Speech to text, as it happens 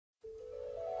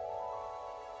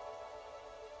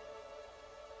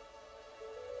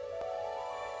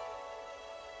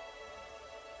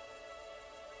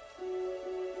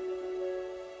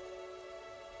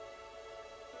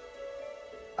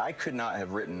I could not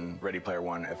have written Ready Player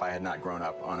One if I had not grown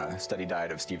up on a steady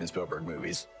diet of Steven Spielberg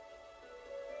movies.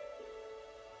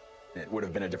 It would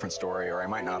have been a different story, or I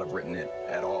might not have written it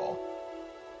at all.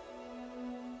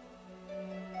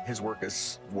 His work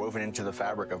is woven into the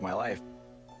fabric of my life.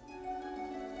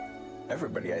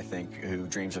 Everybody, I think, who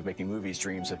dreams of making movies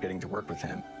dreams of getting to work with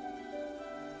him.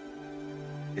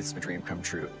 It's a dream come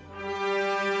true.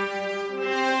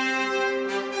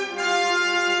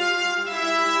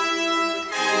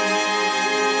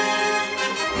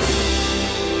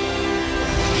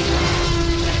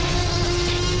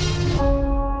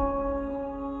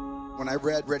 When I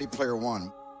read Ready Player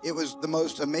One, it was the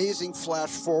most amazing flash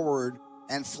forward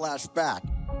and flash back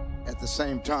at the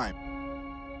same time.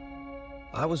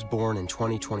 I was born in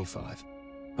 2025,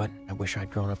 but I wish I'd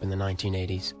grown up in the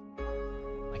 1980s.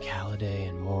 Like Halliday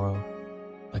and Morrow,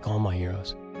 like all my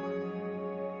heroes.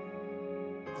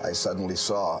 I suddenly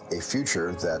saw a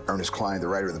future that Ernest Cline, the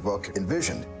writer of the book,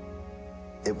 envisioned.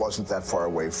 It wasn't that far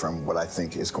away from what I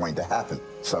think is going to happen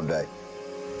someday.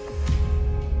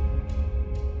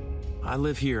 I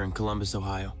live here in Columbus,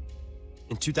 Ohio.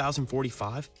 In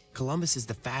 2045, Columbus is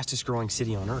the fastest growing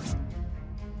city on Earth.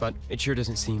 But it sure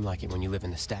doesn't seem like it when you live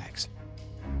in the stacks.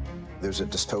 There's a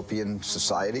dystopian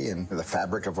society, and the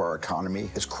fabric of our economy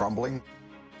is crumbling.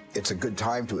 It's a good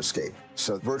time to escape.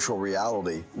 So virtual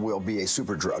reality will be a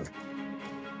super drug.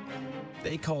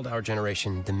 They called our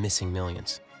generation the missing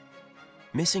millions.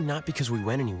 Missing not because we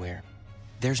went anywhere.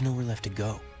 There's nowhere left to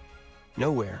go.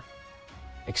 Nowhere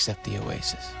except the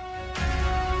oasis.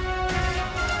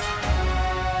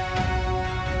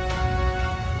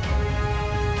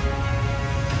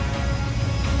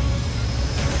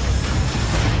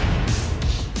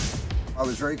 I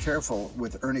was very careful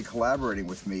with Ernie collaborating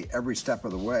with me every step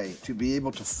of the way to be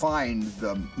able to find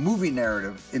the movie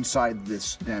narrative inside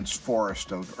this dense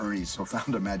forest of Ernie's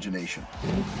profound imagination.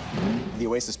 The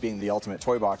Oasis being the ultimate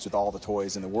toy box with all the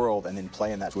toys in the world, and then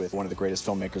playing that with one of the greatest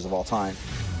filmmakers of all time,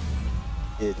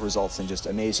 it results in just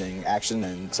amazing action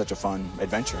and such a fun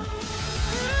adventure.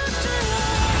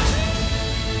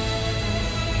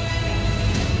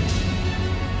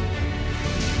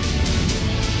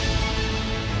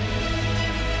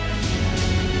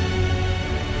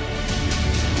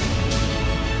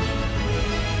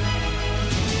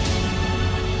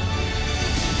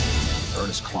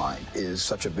 Ernest Cline is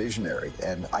such a visionary,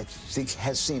 and I think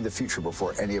has seen the future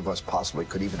before any of us possibly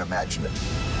could even imagine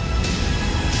it.